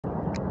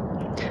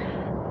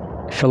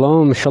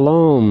Shalom,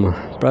 shalom,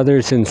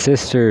 brothers and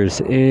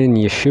sisters in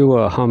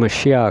Yeshua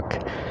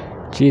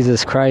HaMashiach,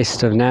 Jesus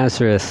Christ of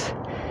Nazareth.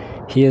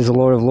 He is the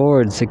Lord of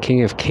Lords, the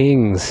King of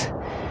Kings,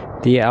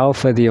 the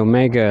Alpha, the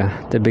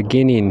Omega, the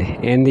beginning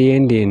and the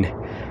ending,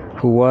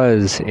 who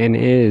was and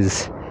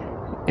is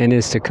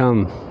to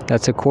come.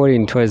 That's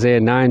according to Isaiah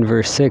 9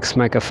 verse 6,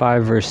 Micah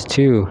 5 verse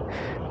 2,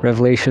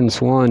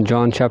 Revelations 1,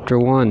 John chapter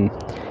 1,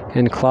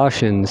 and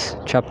Colossians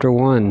chapter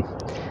 1.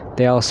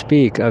 They all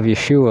speak of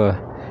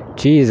Yeshua,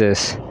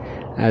 Jesus,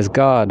 as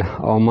God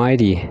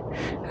Almighty,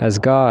 as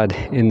God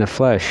in the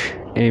flesh.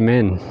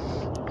 Amen.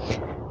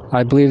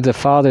 I believe the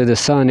Father, the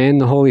Son, and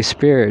the Holy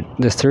Spirit,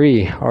 the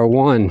three, are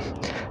one,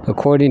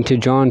 according to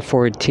John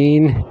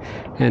 14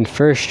 and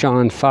 1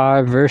 John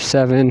 5 verse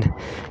 7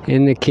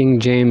 in the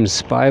King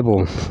James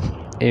Bible.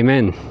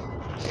 Amen.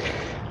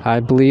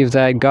 I believe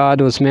that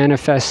God was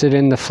manifested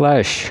in the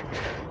flesh.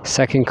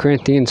 2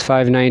 Corinthians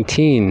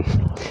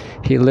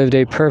 5:19. He lived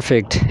a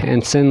perfect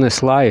and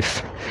sinless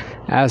life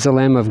as the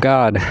Lamb of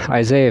God,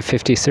 Isaiah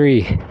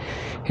 53,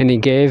 and he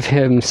gave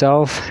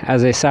himself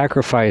as a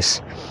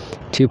sacrifice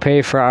to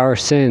pay for our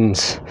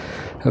sins,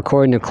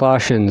 according to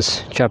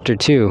Colossians chapter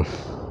 2.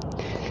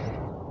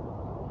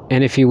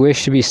 And if you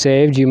wish to be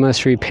saved, you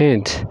must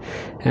repent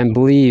and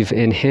believe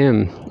in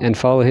him and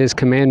follow his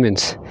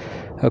commandments,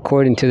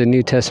 according to the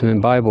New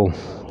Testament Bible.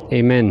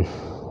 Amen.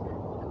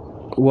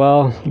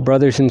 Well,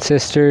 brothers and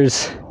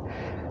sisters,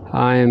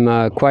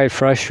 I'm quite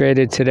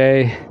frustrated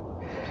today.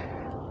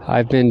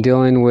 I've been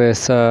dealing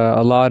with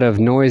a lot of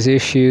noise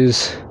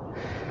issues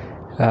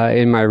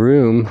in my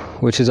room,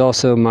 which is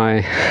also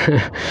my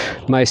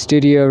my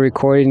studio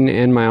recording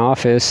in my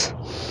office,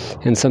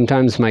 and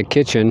sometimes my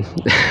kitchen.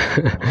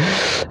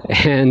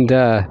 And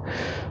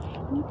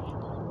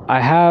I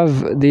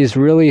have these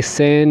really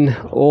thin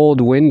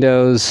old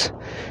windows.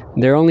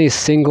 They're only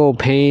single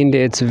paned.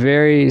 It's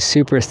very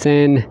super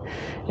thin,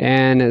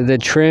 and the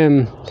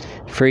trim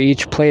for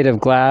each plate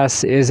of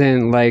glass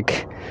isn't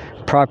like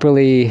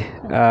properly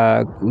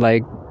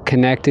like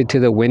connected to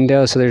the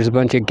window, so there's a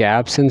bunch of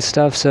gaps and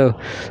stuff, so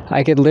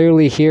I could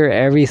literally hear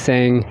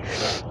everything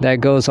that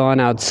goes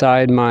on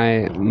outside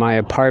my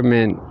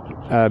apartment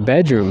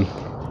bedroom.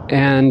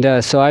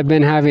 And so I've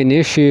been having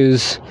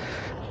issues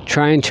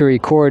trying to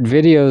record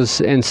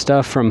videos and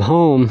stuff from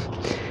home,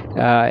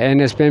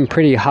 and it's been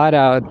pretty hot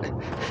out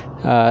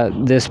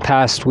this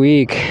past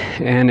week,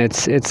 and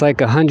it's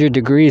like 100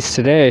 degrees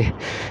today,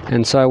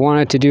 and so I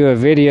wanted to do a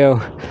video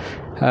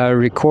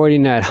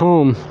recording at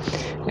home,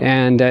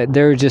 and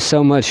there was just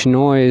so much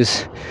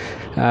noise.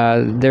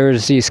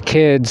 There's these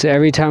kids.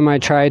 Every time I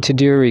tried to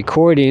do a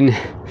recording,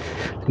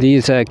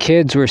 these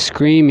kids were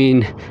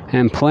screaming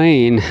and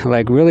playing,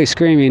 like really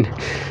screaming,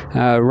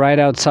 right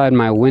outside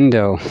my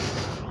window.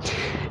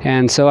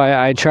 And so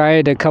I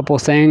tried a couple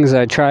things.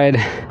 I tried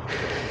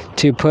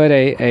to put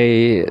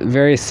a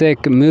very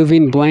thick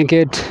moving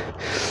blanket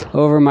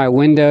over my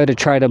window to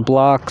try to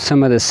block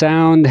some of the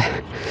sound.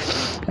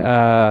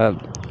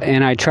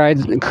 And I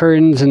tried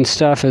curtains and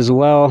stuff as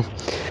well,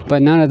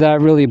 but none of that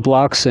really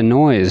blocks the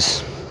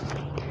noise.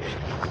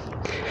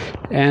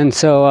 And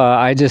so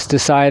I just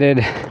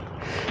decided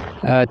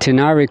to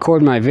not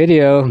record my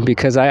video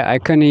because I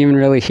couldn't even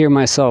really hear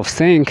myself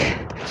think.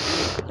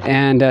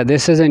 And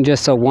this isn't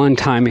just a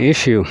one-time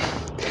issue.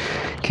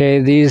 Okay,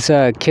 these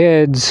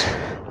kids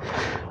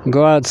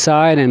go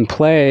outside and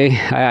play.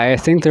 I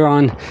think they're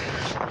on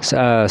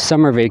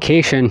summer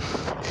vacation.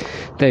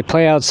 They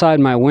play outside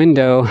my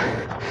window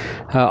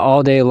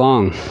all day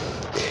long.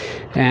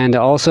 And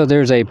also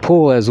there's a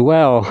pool as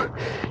well,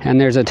 and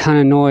there's a ton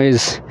of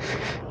noise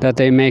that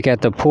they make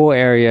at the pool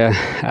area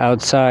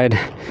outside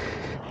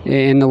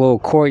in the little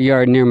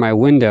courtyard near my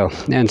window.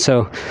 And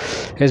so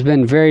it's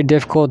been very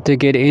difficult to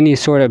get any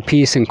sort of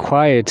peace and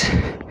quiet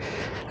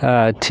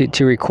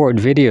to record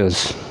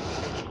videos.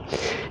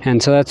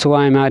 And so that's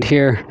why I'm out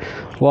here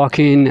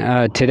walking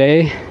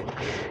today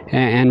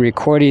and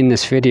recording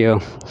this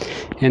video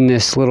in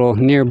this little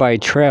nearby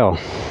trail.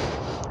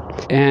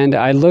 And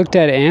I looked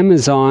at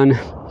Amazon,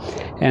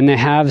 and they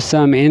have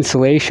some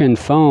insulation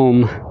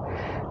foam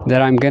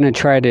that I'm going to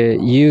try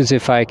to use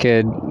if I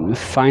could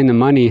find the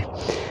money.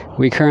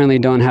 We currently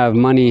don't have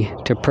money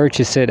to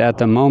purchase it at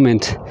the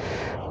moment,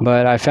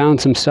 but I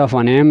found some stuff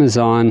on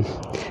Amazon.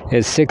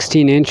 It's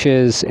 16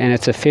 inches and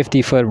it's a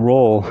 50-foot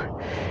roll,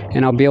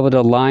 and I'll be able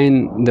to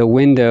line the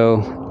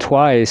window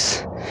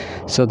twice,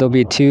 so there'll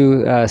be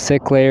two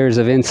thick layers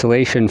of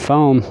insulation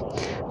foam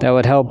that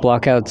would help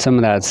block out some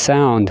of that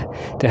sound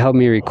to help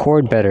me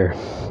record better.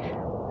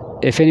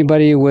 If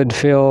anybody would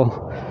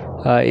feel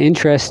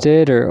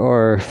interested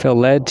or feel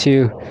led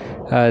to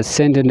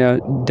send a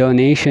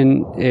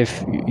donation,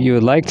 if you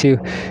would like to,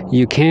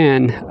 you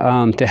can,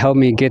 to help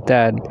me get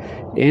that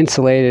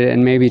insulated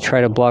and maybe try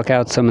to block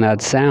out some of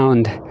that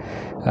sound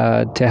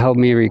to help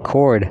me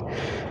record.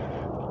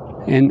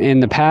 In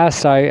the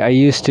past, I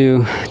used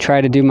to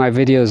try to do my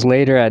videos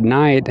later at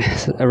night,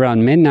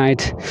 around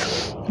midnight,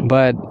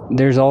 but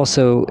there's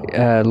also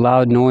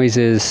loud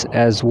noises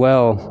as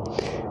well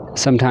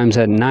sometimes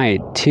at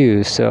night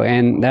too. So,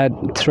 and that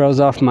throws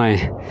off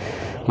my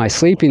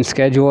sleeping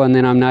schedule, and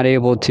then I'm not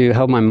able to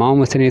help my mom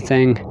with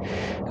anything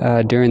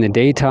during the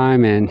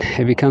daytime, and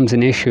it becomes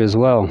an issue as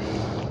well.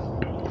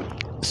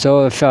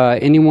 So if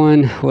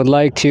anyone would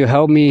like to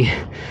help me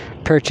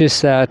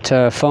purchase that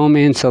foam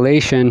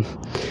insulation,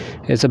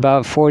 it's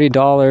about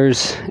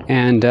 $40,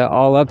 and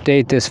I'll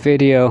update this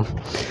video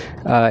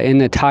in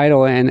the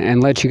title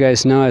and let you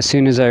guys know as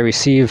soon as I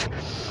receive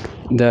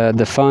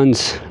the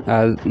funds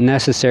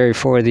necessary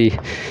for the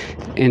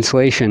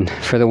insulation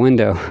for the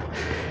window.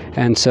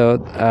 And so,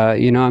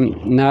 you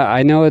know,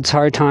 I know it's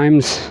hard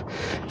times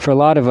for a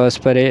lot of us,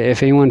 but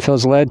if anyone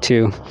feels led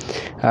to,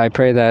 I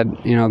pray that,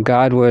 you know,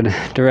 God would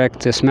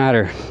direct this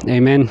matter.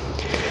 Amen.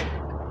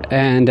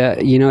 And,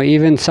 you know,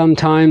 even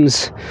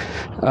sometimes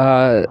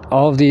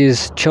all of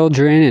these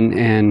children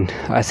and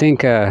I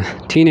think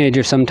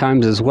teenagers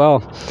sometimes as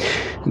well,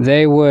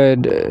 they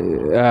would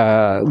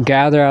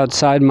gather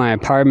outside my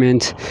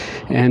apartment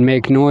and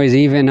make noise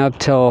even up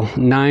till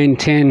 9,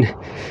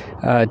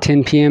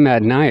 10 p.m.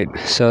 at night.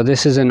 So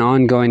this is an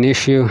ongoing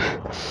issue,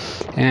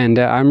 and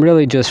I'm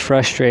really just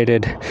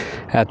frustrated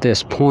at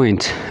this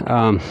point.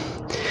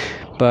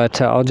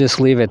 But I'll just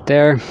leave it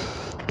there.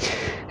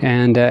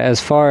 And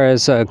as far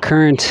as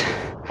current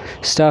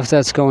stuff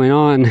that's going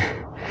on,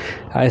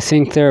 I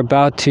think they're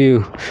about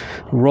to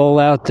roll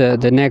out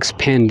the next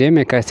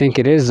pandemic. I think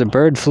it is the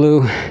bird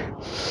flu,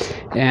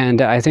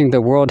 and I think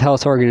the World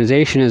Health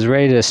Organization is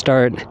ready to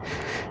start,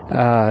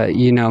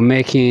 you know,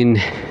 making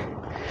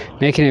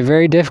it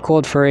very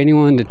difficult for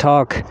anyone to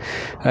talk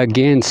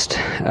against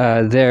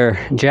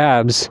their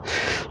jabs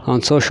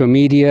on social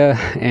media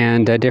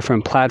and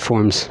different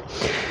platforms.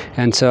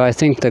 And so I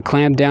think the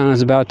clampdown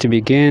is about to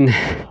begin.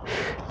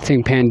 I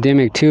think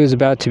Pandemic 2 is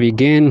about to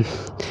begin,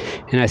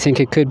 and I think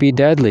it could be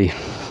deadly.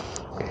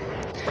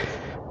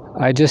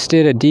 I just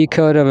did a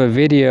decode of a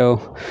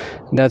video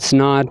that's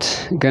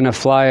not gonna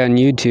fly on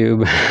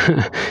YouTube.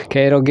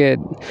 Okay, it'll get,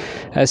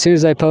 as soon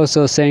as I post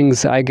those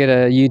things, I get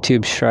a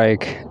YouTube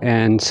strike,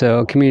 and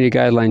so community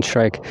guideline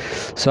strike.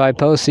 So I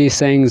post these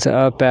things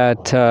up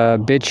at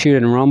BitChute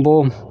and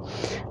Rumble.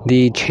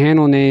 The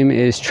channel name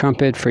is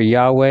Trumpet for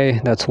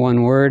Yahweh. That's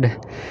one word,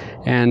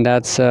 and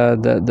that's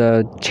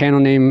the channel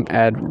name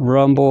at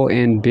Rumble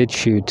and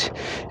BitChute.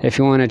 If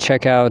you want to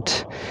check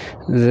out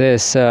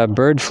this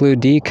bird flu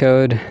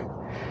decode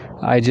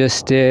I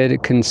just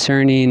did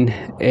concerning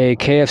a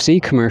KFC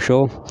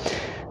commercial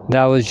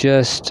that was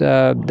just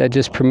that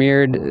just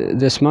premiered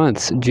this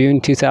month,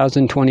 June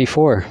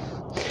 2024.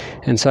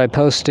 And so I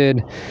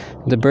posted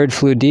the bird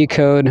flu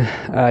decode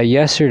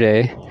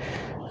yesterday.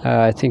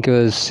 I think it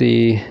was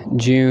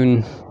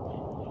June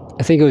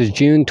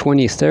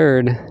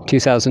 23rd,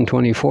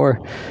 2024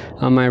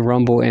 on my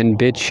Rumble and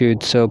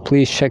BitChute. So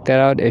please check that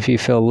out if you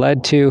feel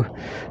led to.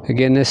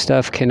 Again, this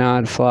stuff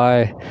cannot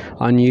fly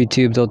on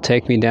YouTube. They'll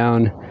take me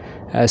down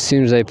as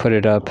soon as I put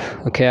it up.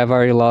 Okay, I've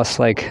already lost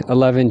like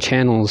 11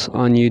 channels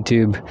on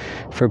YouTube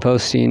for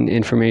posting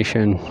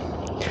information.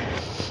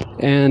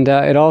 And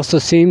it also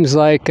seems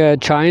like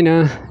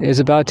China is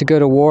about to go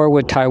to war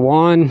with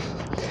Taiwan.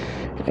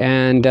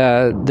 And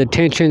the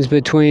tensions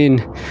between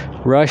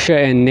Russia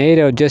and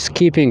NATO just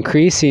keep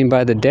increasing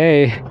by the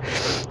day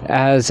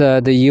as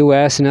the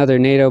U.S. and other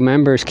NATO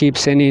members keep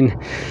sending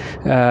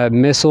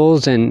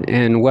missiles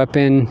and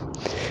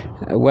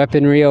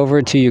weaponry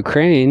over to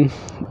Ukraine.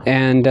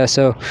 And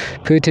so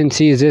Putin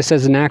sees this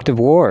as an act of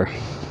war.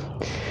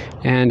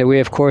 And we,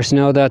 of course,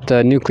 know that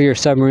the nuclear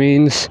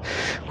submarines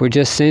were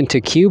just sent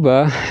to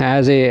Cuba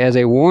as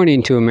a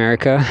warning to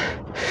America.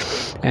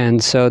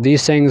 And so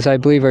these things, I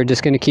believe, are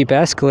just going to keep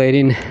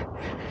escalating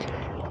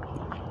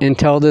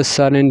until the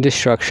sudden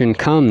destruction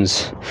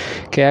comes.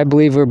 Okay, I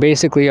believe we're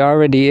basically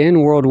already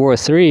in World War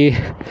III,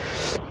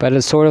 but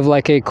it's sort of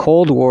like a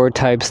Cold War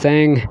type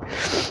thing.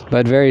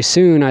 But very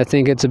soon, I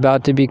think it's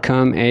about to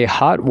become a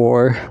hot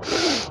war,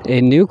 a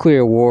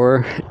nuclear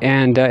war,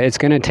 and it's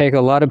going to take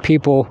a lot of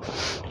people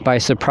by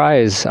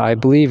surprise, I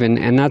believe,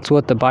 and that's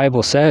what the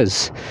Bible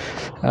says.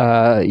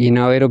 You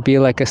know, it'll be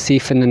like a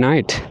thief in the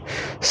night.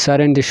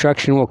 Sudden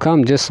destruction will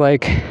come, just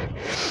like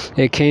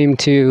it came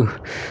to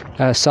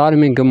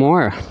Sodom and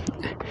Gomorrah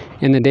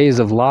in the days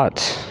of Lot.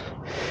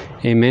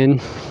 Amen.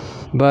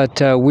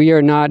 But we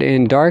are not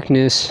in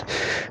darkness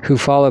who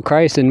follow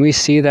Christ, and we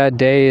see that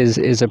day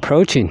is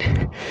approaching.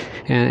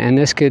 And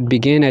this could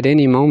begin at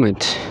any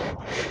moment.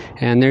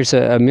 And there's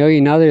a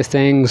million other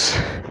things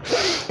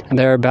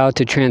that are about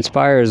to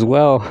transpire as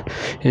well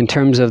in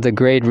terms of the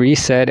Great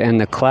Reset and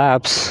the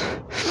collapse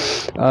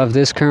of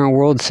this current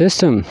world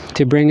system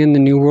to bring in the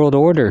New World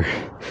Order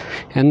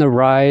and the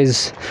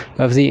rise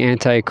of the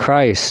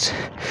AntiChrist,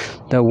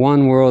 the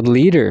One World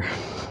Leader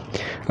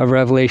of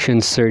Revelation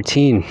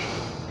 13.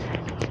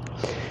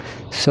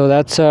 So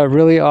that's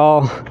really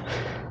all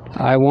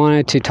I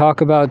wanted to talk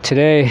about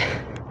today.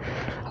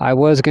 I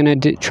was going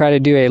to try to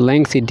do a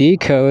lengthy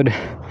decode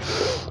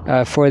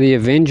for the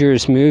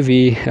Avengers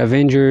movie,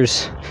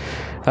 Avengers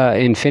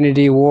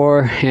Infinity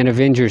War and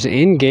Avengers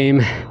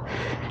Endgame,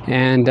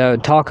 and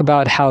talk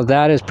about how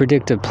that is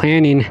predictive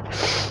planning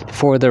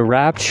for the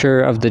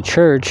rapture of the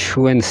church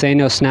when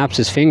Thanos snaps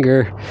his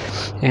finger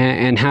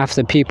and half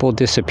the people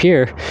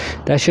disappear.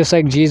 That's just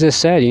like Jesus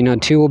said, you know,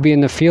 2 will be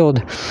in the field,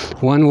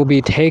 1 will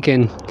be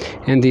taken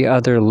and the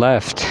other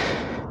left.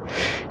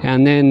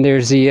 And then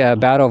there's the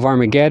Battle of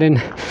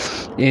Armageddon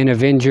in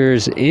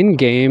Avengers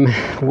Endgame,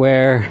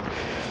 where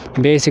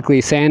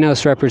basically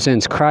Thanos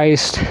represents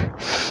Christ,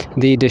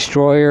 the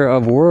destroyer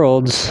of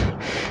worlds,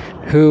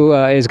 who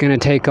is going to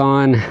take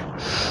on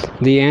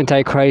the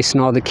Antichrist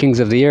and all the kings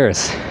of the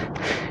earth.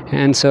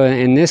 And so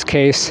in this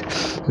case,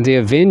 the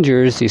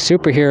Avengers, the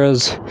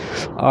superheroes,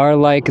 are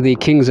like the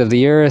kings of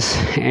the earth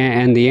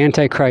and the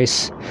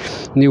Antichrist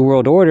New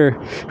World Order,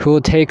 who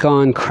will take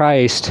on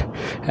Christ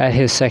at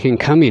his second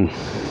coming.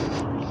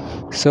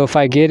 So if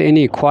I get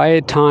any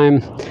quiet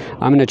time,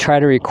 I'm going to try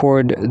to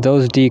record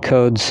those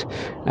decodes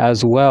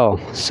as well.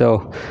 So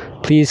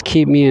please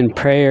keep me in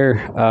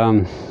prayer.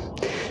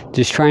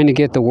 Just trying to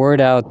get the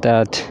word out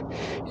that,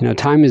 you know,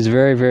 time is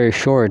very, very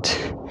short.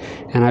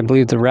 And I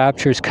believe the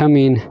rapture is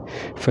coming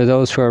for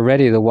those who are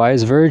ready, the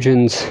wise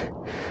virgins.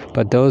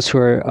 But those who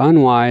are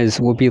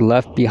unwise will be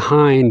left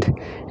behind,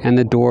 and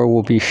the door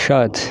will be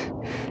shut.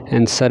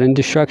 And sudden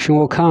destruction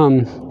will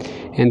come,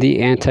 and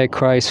the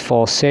Antichrist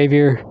false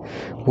savior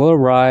will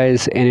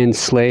arise and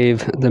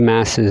enslave the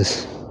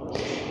masses.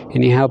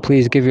 Anyhow,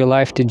 please give your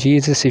life to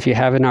Jesus if you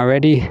haven't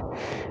already.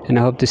 And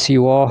I hope to see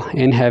you all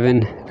in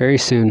heaven very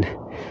soon.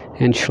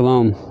 And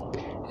Shalom.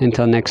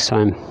 Until next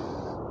time.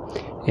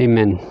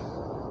 Amen.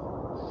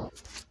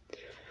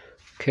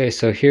 Okay,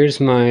 so here's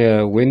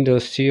my window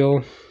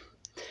seal.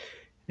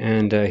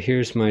 And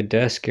here's my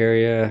desk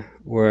area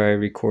where I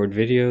record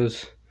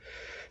videos.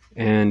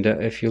 And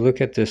if you look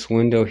at this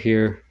window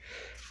here,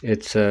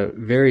 it's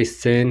very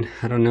thin.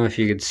 I don't know if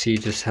you could see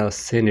just how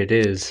thin it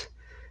is.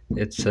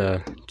 It's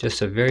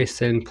just a very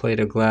thin plate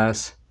of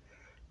glass.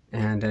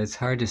 And it's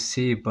hard to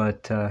see,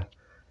 but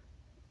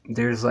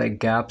there's like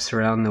gaps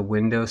around the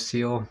window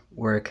seal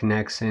where it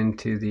connects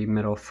into the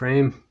metal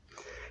frame.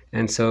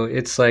 And so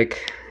it's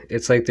like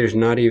there's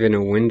not even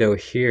a window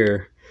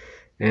here.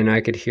 And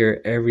I could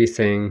hear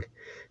everything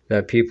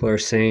that people are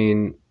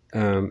saying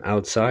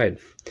outside.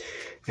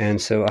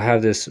 And so I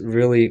have this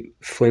really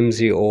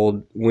flimsy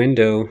old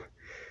window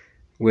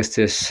with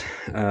this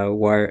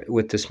wire,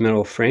 with this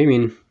metal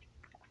framing,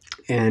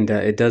 and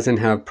it doesn't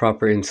have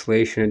proper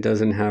insulation. It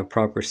doesn't have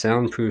proper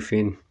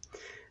soundproofing.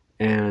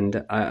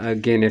 And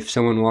again, if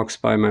someone walks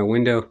by my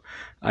window,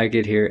 I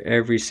could hear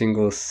every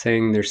single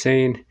thing they're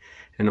saying,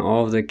 and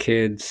all of the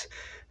kids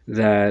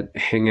that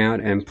hang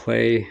out and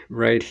play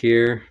right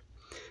here.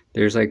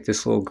 There's like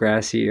this little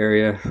grassy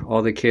area.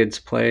 All the kids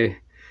play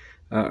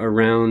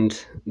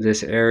around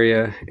this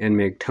area and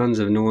make tons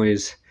of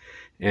noise,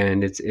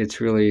 and it's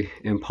really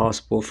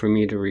impossible for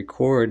me to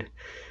record.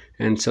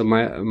 And so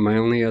my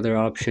only other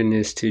option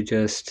is to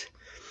just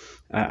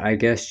I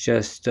guess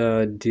just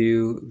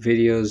do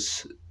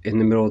videos in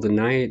the middle of the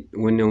night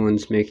when no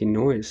one's making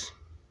noise.